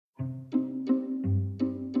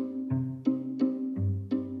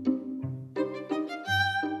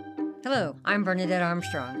Hello, I'm Bernadette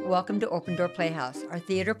Armstrong. Welcome to Open Door Playhouse, our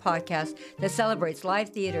theater podcast that celebrates live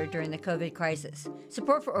theater during the COVID crisis.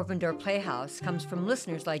 Support for Open Door Playhouse comes from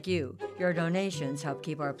listeners like you. Your donations help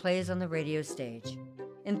keep our plays on the radio stage.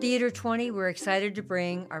 In Theater 20, we're excited to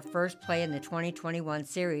bring our first play in the 2021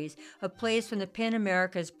 series of plays from the PEN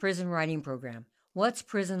America's prison writing program. What's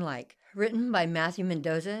Prison Like? Written by Matthew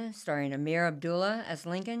Mendoza, starring Amir Abdullah as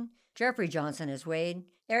Lincoln, Jeffrey Johnson as Wade,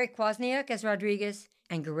 Eric Kwasniak as Rodriguez,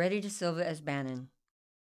 and Goretti da Silva as Bannon.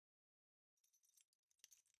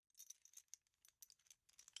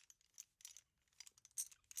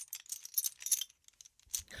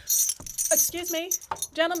 Excuse me,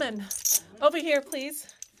 gentlemen, over here,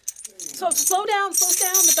 please. So slow down,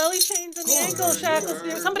 the belly chains and the ankle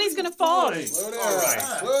shackles. Somebody's gonna fall. Slow down. All right.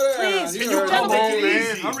 Slow down. Please, Can you come on,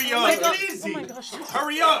 man? Hurry up. Oh my gosh.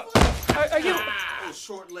 Hurry up.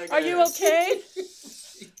 Are you okay?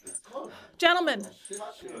 Gentlemen,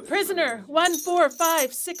 prisoner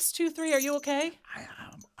 145623, are you okay?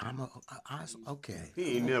 I'm okay.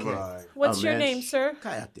 He ain't never. What's your name, sir?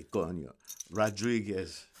 Cállate, coño.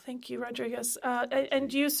 Rodriguez. Thank you, Rodriguez.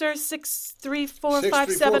 And you, sir, 634-574.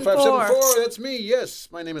 634-574, that's me, yes.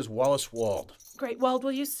 My name is Wallace Wald. Great. Wald,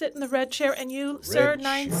 will you sit in the red chair? And you, sir,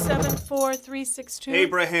 974-362.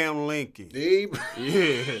 Abraham Lincoln. Abe.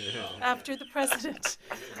 Yeah. After the president.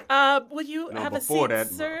 Will you have a before seat, that,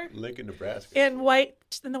 sir? Lincoln, Nebraska. In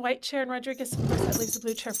the white chair, and Rodriguez, of course, that leaves the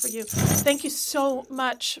blue chair for you. Thank you so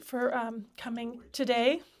much for coming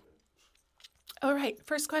today. All right,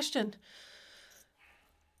 first question.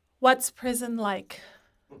 What's prison like?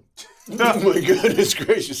 Oh my goodness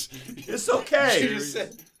gracious. It's okay.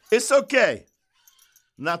 It's okay.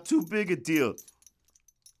 Not too big a deal.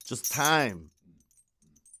 Just time.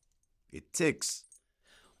 It ticks.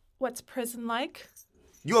 What's prison like?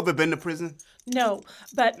 You ever been to prison? No,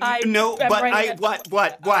 but I. No, I'm but writing I. it.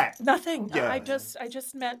 What? Nothing. Yeah. I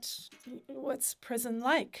just meant what's prison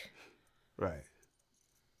like? Right.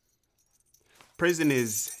 Prison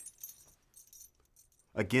is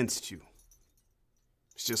against you.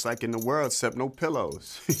 It's just like in the world, except no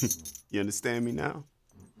pillows. You understand me now?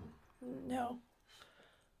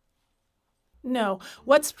 No.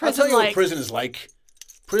 What's I'll prison tell you like? what prison is like.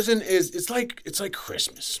 Prison is it's like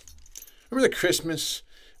Christmas. Remember the Christmas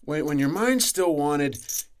when your mind still wanted,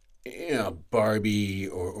 Barbie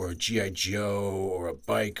or G.I. Joe or a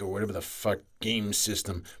bike or whatever the fuck game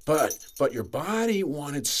system, but your body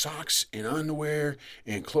wanted socks and underwear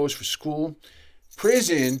and clothes for school.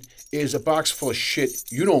 Prison is a box full of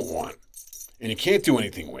shit you don't want and you can't do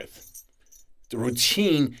anything with. The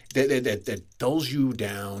routine that dulls you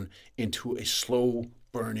down into a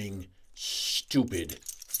slow-burning, stupid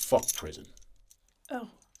fuck prison. Oh,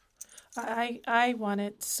 I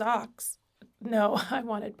wanted socks. No, I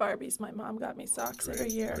wanted Barbies. My mom got me socks every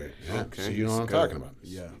year. Great. Yeah. Okay. So you know what I'm talking about.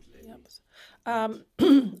 Yeah. Yep. All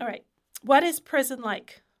right. What is prison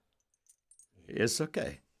like? It's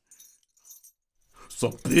okay.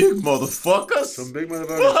 Some big motherfuckers. Some big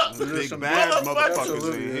motherfuckers. Big bad motherfuckers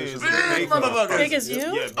Absolutely. in here. Big motherfuckers. Big as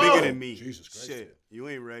you? Yeah, bigger than me. Jesus Christ. Shit, you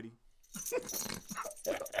ain't ready.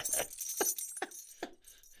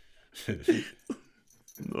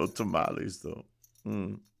 No tamales, though.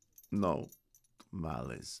 No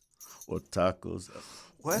tamales or tacos.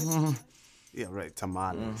 What? Yeah, right.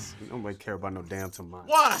 Tamales. Nobody care about no damn tamales.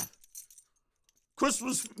 Why?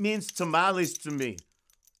 Christmas means tamales to me.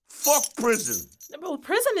 Fuck prison. Well,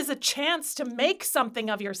 prison is a chance to make something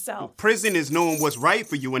of yourself. Prison is knowing what's right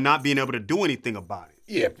for you and not being able to do anything about it.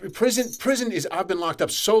 Yeah, prison is, I've been locked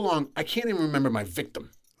up so long, I can't even remember my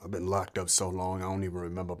victim. I've been locked up so long, I don't even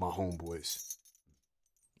remember my homeboys.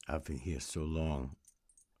 I've been here so long.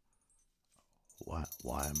 Why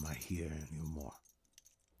am I here anymore?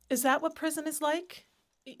 Is that what prison is like?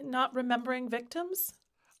 Not remembering victims?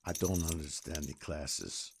 I don't understand the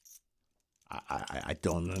classes. I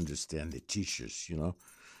don't understand the teachers,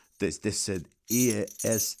 They said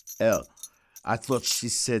ESL. I thought she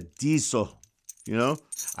said diesel,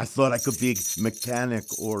 I thought I could be a mechanic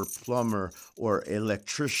or plumber or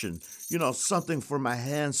electrician, something for my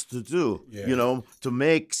hands to do, to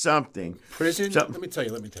make something. Prison, let me tell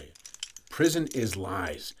you. Prison is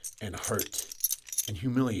lies and hurt and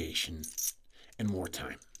humiliation and more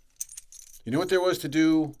time. You know what there was to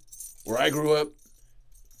do where I grew up?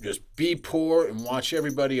 Just be poor and watch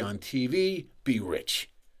everybody on TV be rich.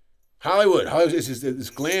 Hollywood is this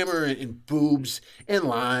glamour and boobs and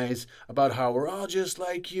lies about how we're all just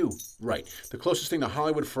like you. Right. The closest thing to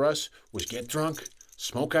Hollywood for us was get drunk,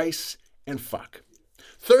 smoke ice, and fuck.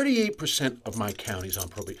 38% of my county's on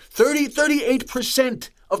probation. 38%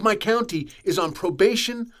 of my county is on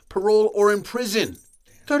probation, parole, or in prison.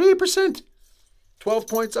 38%. 12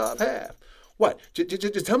 points off half. What?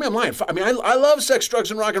 Just tell me I'm lying. I mean, I love sex,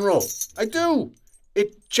 drugs, and rock and roll. I do.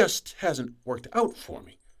 It just hasn't worked out for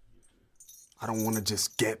me. I don't want to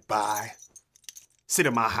just get by. Sit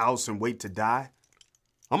in my house and wait to die.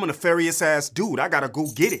 I'm a nefarious ass dude. I gotta go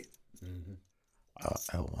get it.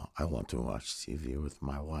 I want to watch TV with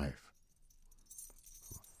my wife.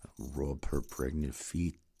 Rub her pregnant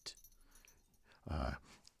feet.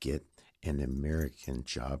 Get an American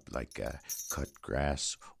job like cut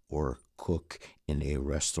grass or cook in a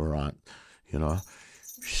restaurant, you know.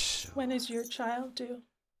 When is your child due?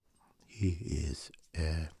 He has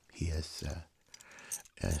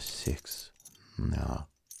 6 now.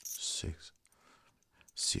 6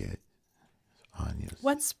 años.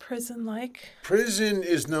 What's prison like? Prison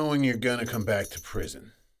is knowing you're gonna come back to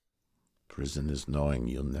prison. Prison is knowing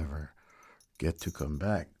you'll never get to come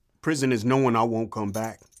back. Prison is knowing I won't come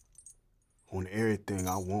back. On everything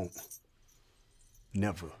I won't.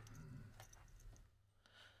 Never.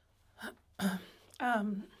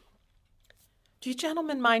 Do you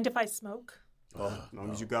gentlemen mind if I smoke? As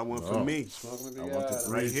long as you got one for me. I want to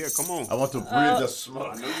breathe. Right here, come on. I want to breathe the smoke.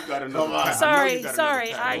 I know you got another pack. Sorry.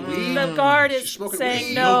 The guard is smoking saying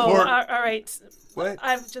weed. no. Newport. All right. What?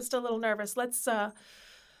 I'm just a little nervous.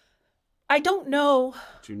 I don't know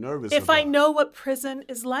You nervous if about? I know what prison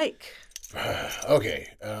is like. Okay,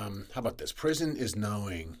 how about this? Prison is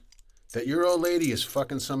knowing that your old lady is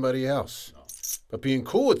fucking somebody else, but being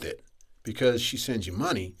cool with it because she sends you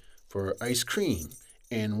money for ice cream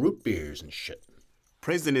and root beers and shit.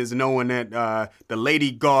 Prison is knowing that the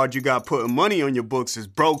lady guard you got putting money on your books is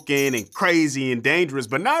broken and crazy and dangerous,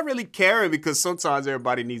 but not really caring because sometimes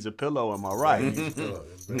everybody needs a pillow, am I right?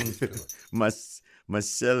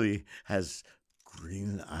 Marcelli has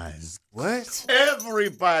green eyes. What?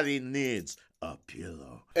 Everybody needs a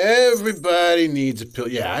pillow. Everybody needs a pillow.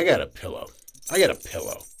 Yeah, I got a pillow.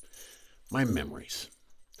 My memories.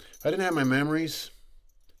 If I didn't have my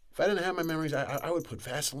memories, I would put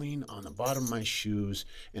Vaseline on the bottom of my shoes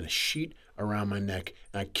and a sheet around my neck,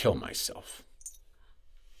 and I'd kill myself.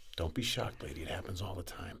 Don't be shocked, lady. It happens all the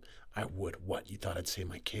time. I would. What? You thought I'd say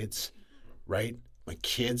my kids? Right? My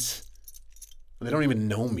kids? They don't even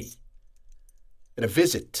know me. At a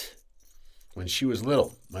visit, when she was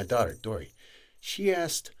little, my daughter, Dory, she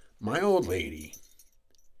asked my old lady,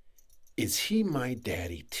 "Is he my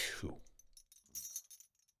daddy too?"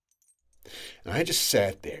 And I just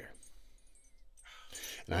sat there.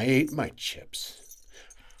 And I ate my chips,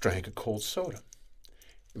 drank a cold soda.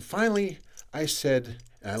 And finally, I said,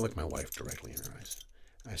 and I looked my wife directly in her eyes,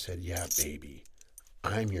 I said, "Yeah, baby,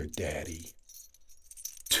 I'm your daddy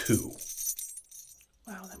too."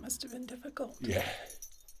 Wow, that must have been difficult. Yeah.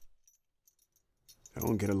 I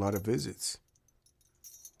don't get a lot of visits.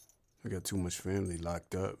 I got too much family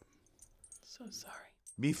locked up. So sorry.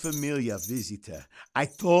 Mi familia visita. I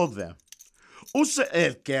told them. Usa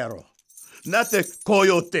el carro, not the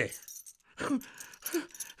coyote.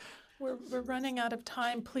 We're running out of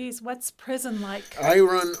time. Please, what's prison like? I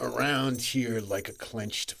run around here like a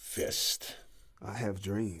clenched fist. I have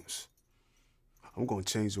dreams. I'm going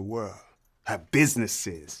to change the world. Have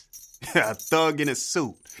businesses. A thug in a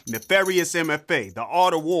suit. Nefarious MFA. The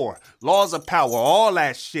art of war. Laws of power. All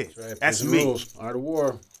that shit. That's Prison me. rules. Art of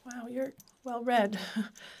war. Wow, you're well read.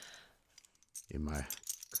 In my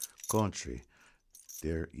country,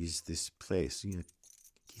 there is this place. You know,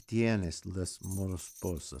 que tienes las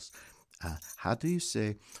mariposas. How do you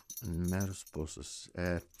say mariposas?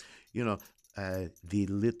 The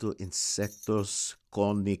little insectos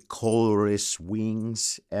con the colorless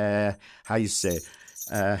wings. How you say?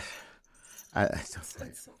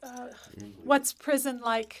 What's prison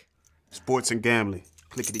like? Sports and gambling.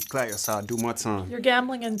 Clickety clack. That's how I do my time. You're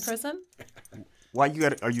gambling in prison? Why you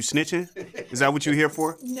got? Are you snitching? Is that what you're here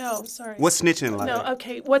for? No, sorry. What's snitching like? No,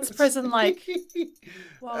 okay. What's prison like?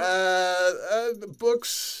 Well, Books,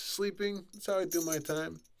 sleeping. That's how I do my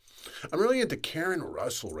time. I'm really into Karen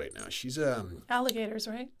Russell right now. She's alligators,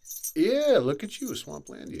 right? yeah. Look at you,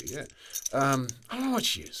 Swamplandia. Yeah. I don't know what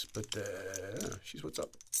she is, but she's what's up.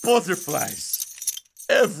 Butterflies.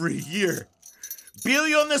 Every year.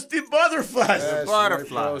 Billions de butterflies. Yes,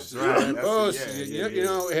 butterflies, right. right. Oh, That's- you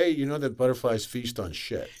know, hey, you know that butterflies feast on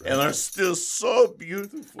shit, right? And are still so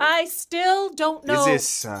beautiful. I still don't know.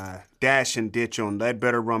 Is this dash and ditch on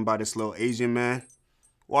Ledbetter run by this little Asian man?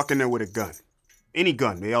 Walk in there with a gun. Any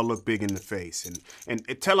gun. They all look big in the face.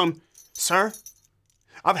 And tell him, "Sir,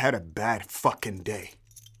 I've had a bad fucking day.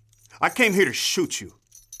 I came here to shoot you.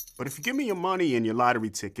 But if you give me your money and your lottery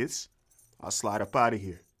tickets, I'll slide up out of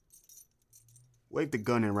here." Wave the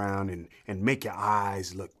gun around and make your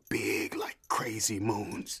eyes look big like crazy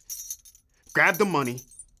moons. Grab the money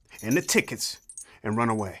and the tickets and run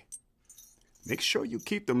away. Make sure you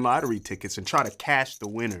keep them lottery tickets and try to cash the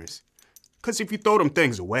winners. 'Cause if you throw them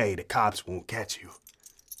things away, the cops won't catch you.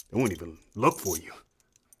 They won't even look for you.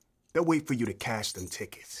 They'll wait for you to cash them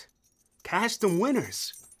tickets. Cash them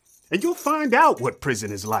winners. And you'll find out what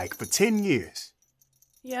prison is like for 10 years.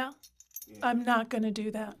 Yeah? I'm not going to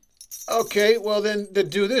do that. Okay, well then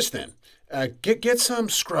do this then. Get some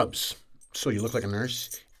scrubs so you look like a nurse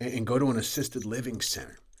and go to an assisted living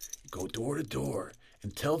center. Go door to door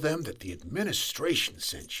and tell them that the administration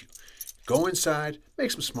sent you. Go inside,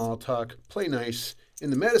 make some small talk, play nice. In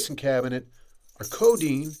the medicine cabinet are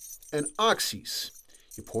codeine and oxys.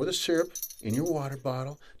 You pour the syrup in your water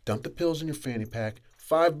bottle, dump the pills in your fanny pack,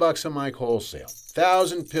 $5 a mic wholesale,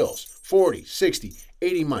 1,000 pills, 40, 60,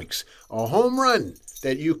 80 mics. A home run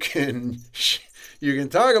that you can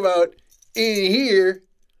talk about in here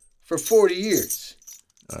for 40 years.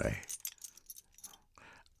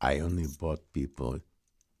 I only bought people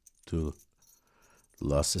to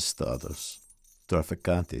Los Estados.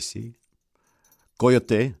 Traficante, ¿sí?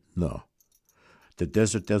 Coyote? No. The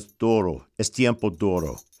desert es duro. Es tiempo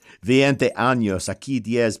duro. 20 años, aquí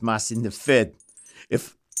 10 más in the Fed.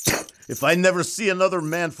 If I never see another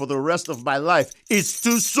man for the rest of my life, it's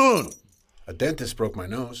too soon. A dentist broke my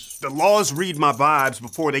nose. The laws read my vibes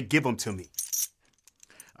before they give them to me.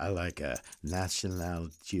 I like National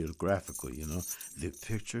Geographical, you know. The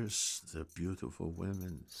pictures, the beautiful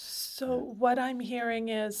women. So what I'm hearing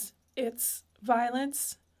is it's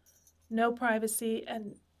violence, no privacy,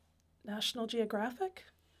 and National Geographic?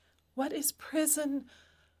 What is prison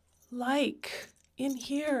like in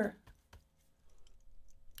here?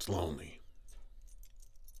 It's lonely,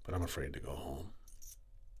 but I'm afraid to go home.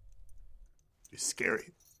 It's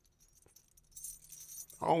scary.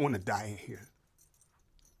 I don't want to die in here.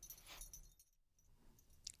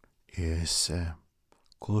 Yes,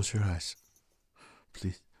 close your eyes,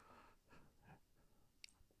 please.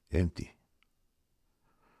 Empty.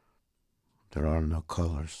 There are no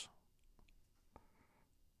colors.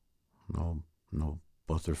 No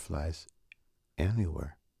butterflies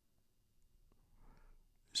anywhere.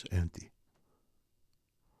 It's empty.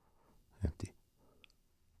 Empty.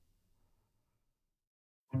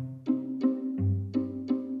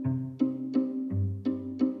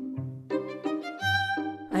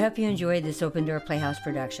 I hope you enjoyed this Open Door Playhouse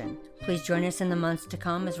production. Please join us in the months to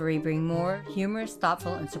come as we bring more humorous,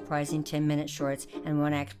 thoughtful, and surprising 10-minute shorts and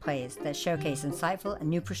one-act plays that showcase insightful and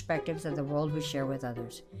new perspectives of the world we share with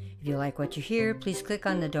others. If you like what you hear, please click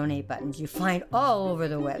on the donate buttons you find all over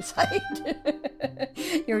the website.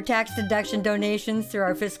 Your tax deduction donations through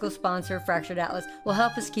our fiscal sponsor, Fractured Atlas, will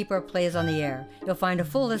help us keep our plays on the air. You'll find a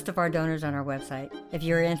full list of our donors on our website. If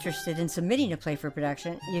you're interested in submitting a play for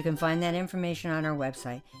production, you can find that information on our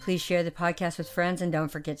website. Please share the podcast with friends and don't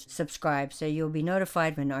forget to subscribe so you'll be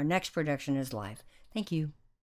notified when our next production is live. Thank you.